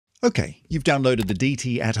Okay, you've downloaded the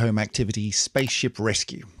DT at-home activity Spaceship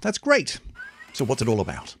Rescue. That's great. So what's it all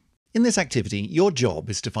about? In this activity, your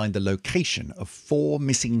job is to find the location of 4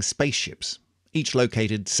 missing spaceships, each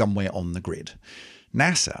located somewhere on the grid.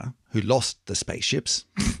 NASA, who lost the spaceships,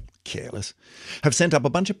 careless, have sent up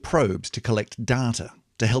a bunch of probes to collect data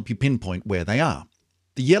to help you pinpoint where they are.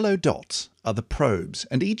 The yellow dots are the probes,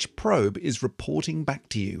 and each probe is reporting back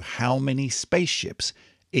to you how many spaceships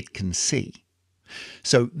it can see.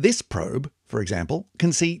 So this probe, for example,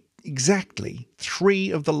 can see exactly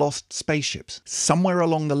 3 of the lost spaceships, somewhere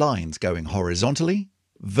along the lines going horizontally,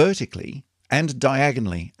 vertically, and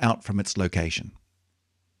diagonally out from its location.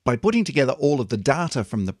 By putting together all of the data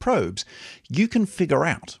from the probes, you can figure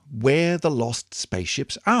out where the lost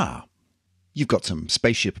spaceships are. You've got some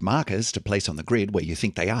spaceship markers to place on the grid where you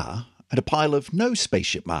think they are, and a pile of no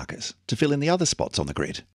spaceship markers to fill in the other spots on the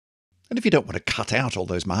grid. And if you don't want to cut out all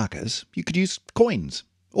those markers, you could use coins,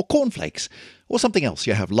 or cornflakes, or something else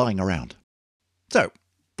you have lying around. So,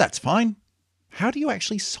 that's fine. How do you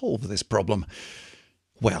actually solve this problem?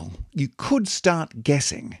 Well, you could start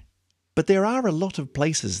guessing, but there are a lot of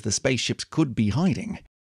places the spaceships could be hiding.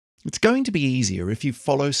 It's going to be easier if you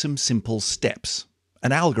follow some simple steps,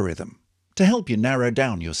 an algorithm, to help you narrow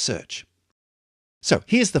down your search. So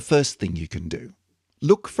here's the first thing you can do.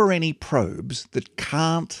 Look for any probes that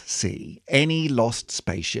can't see any lost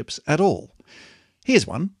spaceships at all. Here's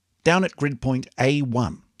one. Down at grid point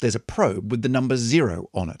A1, there's a probe with the number 0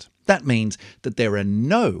 on it. That means that there are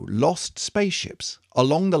no lost spaceships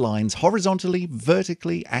along the lines horizontally,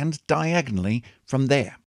 vertically, and diagonally from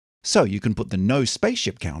there. So you can put the no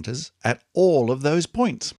spaceship counters at all of those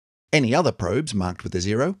points. Any other probes marked with a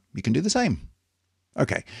 0, you can do the same.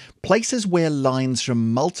 Okay, places where lines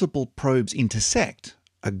from multiple probes intersect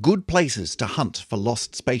are good places to hunt for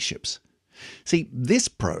lost spaceships. See, this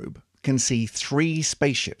probe can see 3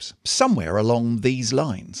 spaceships somewhere along these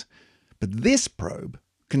lines, but this probe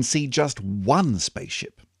can see just 1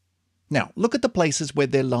 spaceship. Now, look at the places where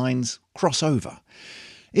their lines cross over.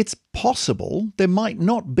 It's possible there might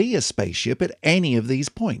not be a spaceship at any of these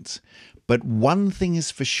points, but one thing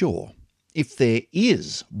is for sure. If there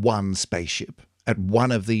is 1 spaceship at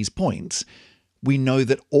one of these points, we know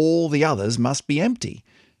that all the others must be empty,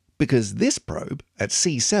 because this probe at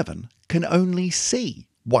C7 can only see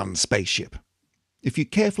 1 spaceship. If you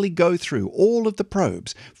carefully go through all of the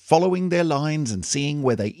probes, following their lines and seeing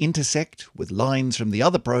where they intersect with lines from the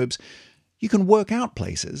other probes, you can work out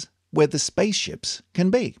places where the spaceships can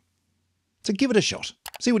be. So give it a shot.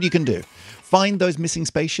 See what you can do. Find those missing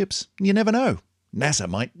spaceships. You never know. NASA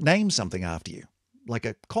might name something after you, like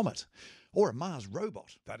a comet or a Mars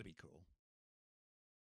robot. That'd be cool.